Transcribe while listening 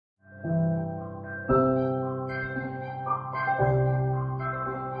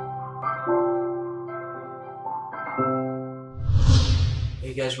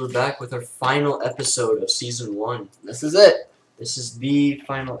Hey guys, we're back with our final episode of Season 1. This is it. This is the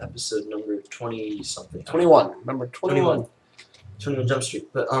final episode, number 20-something. 21. Number 21. 21 Jump Street.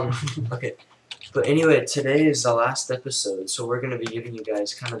 But, okay. But anyway, today is the last episode, so we're going to be giving you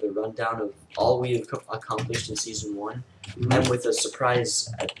guys kind of the rundown of all we have accomplished in Season 1, and with a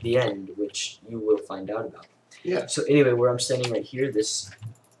surprise at the end, which you will find out about. Yeah. So anyway, where I'm standing right here, this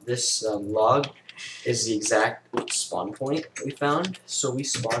log is the exact spawn point we found. So we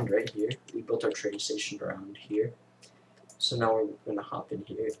spawned right here. We built our train station around here. So now we're gonna hop in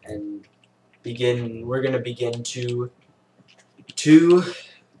here and begin. We're gonna begin to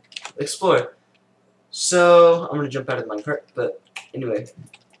explore. So I'm gonna jump out of the minecart. But anyway,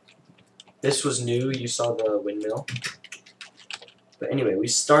 this was new. You saw the windmill. But anyway, we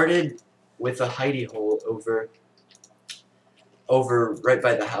started with a hidey hole over right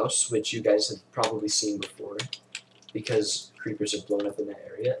by the house, which you guys have probably seen before, because creepers have blown up in that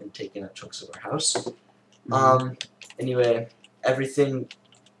area and taken out chunks of our house. Anyway, everything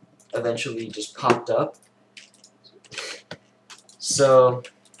eventually just popped up. So,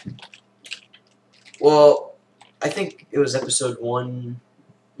 well, I think it was episode 1.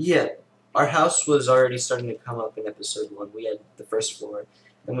 Yeah, our house was already starting to come up in episode 1. We had the first floor,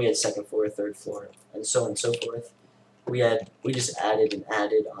 then we had second floor, third floor, and so on and so forth. We just added and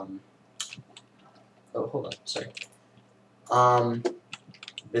added, oh, hold on, sorry.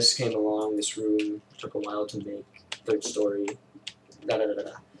 This came along, this room took a while to make, third story,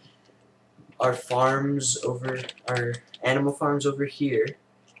 da-da-da-da-da. Our animal farms over here,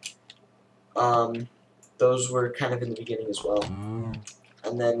 those were kind of in the beginning as well.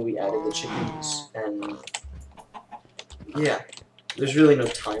 And then we added the chickens, and yeah, there's really no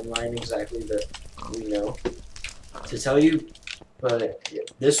timeline exactly that we know to tell you, but yeah,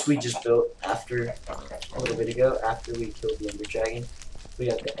 this we just built after a little bit ago, after we killed the Ender Dragon. We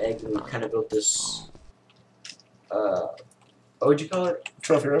got the egg, and we kind of built this, what would you call it?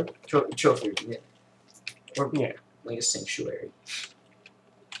 Trophy room? Trophy room, yeah. Or, yeah, like a sanctuary.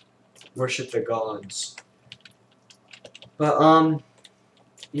 Worship the gods. But,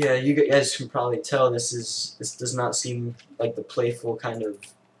 yeah, you guys can probably tell this does not seem like the playful kind of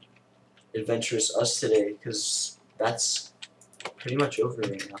adventurous us today, because that's pretty much over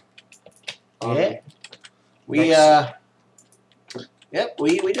right now. Yeah. We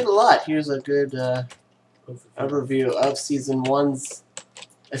did a lot. Here's a good overview of Season 1's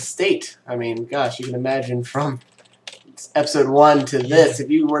estate. I mean, gosh, you can imagine from episode 1 to this, if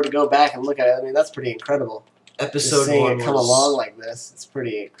you were to go back and look at it, I mean, that's pretty incredible. Episode seeing 1 it come along like this, it's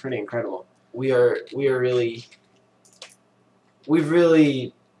pretty incredible.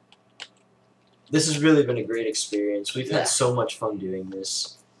 This has really been a great experience. We've had so much fun doing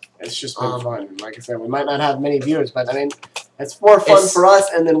this. It's just been fun. Like I said, we might not have many viewers, but I mean, it's more fun for us,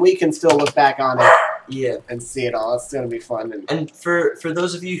 and then we can still look back on it and see it all. It's going to be fun. And for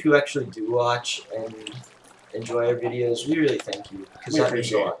those of you who actually do watch and enjoy our videos, we really thank you, because that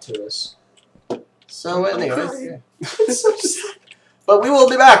means a lot to us. So anyways, but we will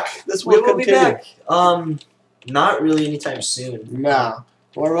be back. This will continue. We will be back. Not really anytime soon. No.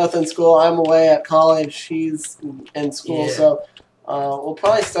 We're both in school. I'm away at college. He's in school, so we'll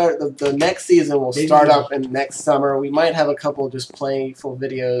probably start the next season. We'll start up in next summer. We might have a couple just playful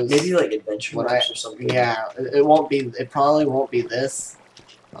videos. Maybe like adventure maps or something. Yeah, it won't be. It probably won't be this.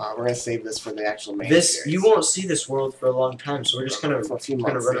 We're gonna save this for the actual main series. You won't see this world for a long time, so we're just gonna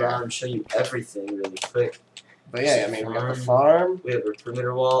run around and show you everything really quick. But yeah, I mean, we got the farm. We have our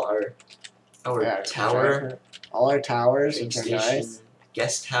perimeter wall, our tower, all our towers, which are nice.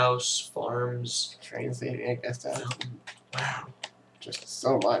 Guest house, farms, train station, guest house. Wow, just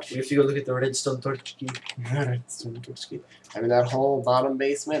so much. We have to go look at the redstone torch key. I mean, that whole bottom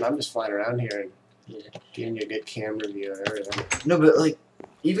basement. I'm just flying around here and giving you a good camera view of everything. No, but like,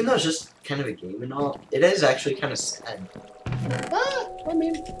 even though it's just kind of a game and all, it is actually kind of sad. I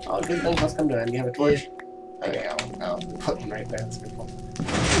mean, all good things must come to an end. You have a torch. Okay, I'll put them right there. That's a good one.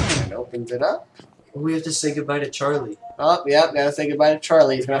 And opens it up. We have to say goodbye to Charlie. Oh, yeah, gotta say goodbye to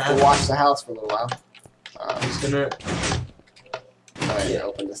Charlie. He's gonna have to watch the house for a little while. He's gonna...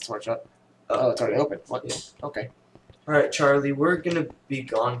 open this torch up. Oh, it's already open. What? Yeah. Okay. Alright, Charlie, we're gonna be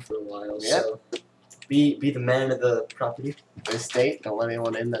gone for a while, so... Be the man of the property. The estate. Don't let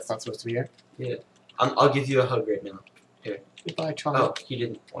anyone in that's not supposed to be here. Yeah. I'll give you a hug right now. Here. Goodbye, Charlie. Oh, he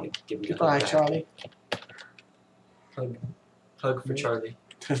didn't want to give me a hug. Goodbye, Charlie. Hug for Charlie.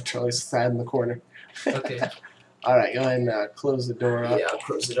 Charlie's sad in the corner. Okay. Alright, go ahead and close the door up. Yeah, I'll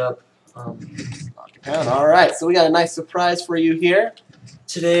close it up. Lock it down. Alright, so we got a nice surprise for you here.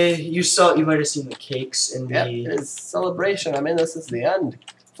 today you might have seen the cakes in Yep, the. it's celebration. I mean, this is the end.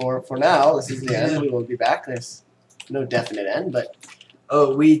 For now, this is the end. We will be back. There's no definite end, but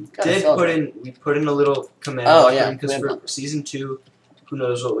Oh, we Gotta did celebrate. put in a little command Oh, block yeah, because command for season 2, who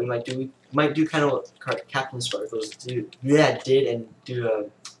knows what we might do. We might do kind of what Captain Sparkles did and do a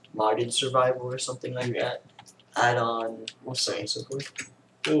modded survival or something like that. Add on, we'll so on see. and so forth.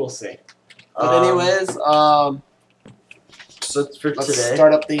 We will see. But anyways, So for let's today.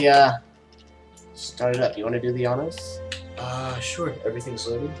 start up the. Start it up. You want to do the honors? Sure. Everything's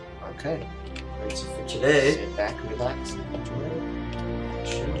loaded. Okay. Alright, so for today. Sit back, relax, and enjoy.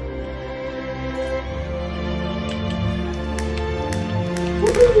 Sure.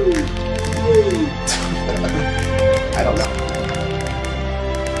 I don't know.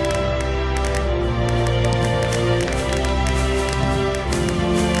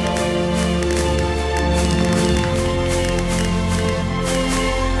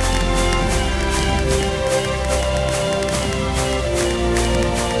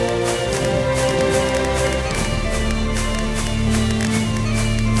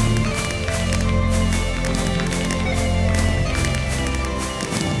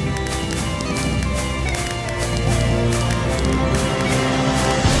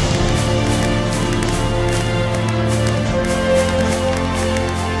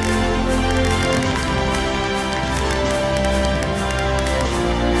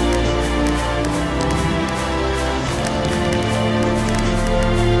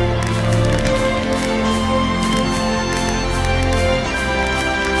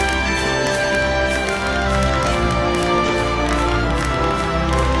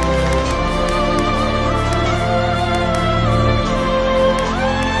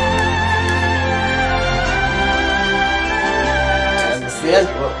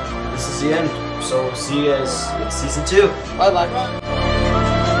 Well, this is the end. So we'll see you guys in season 2. Bye bye.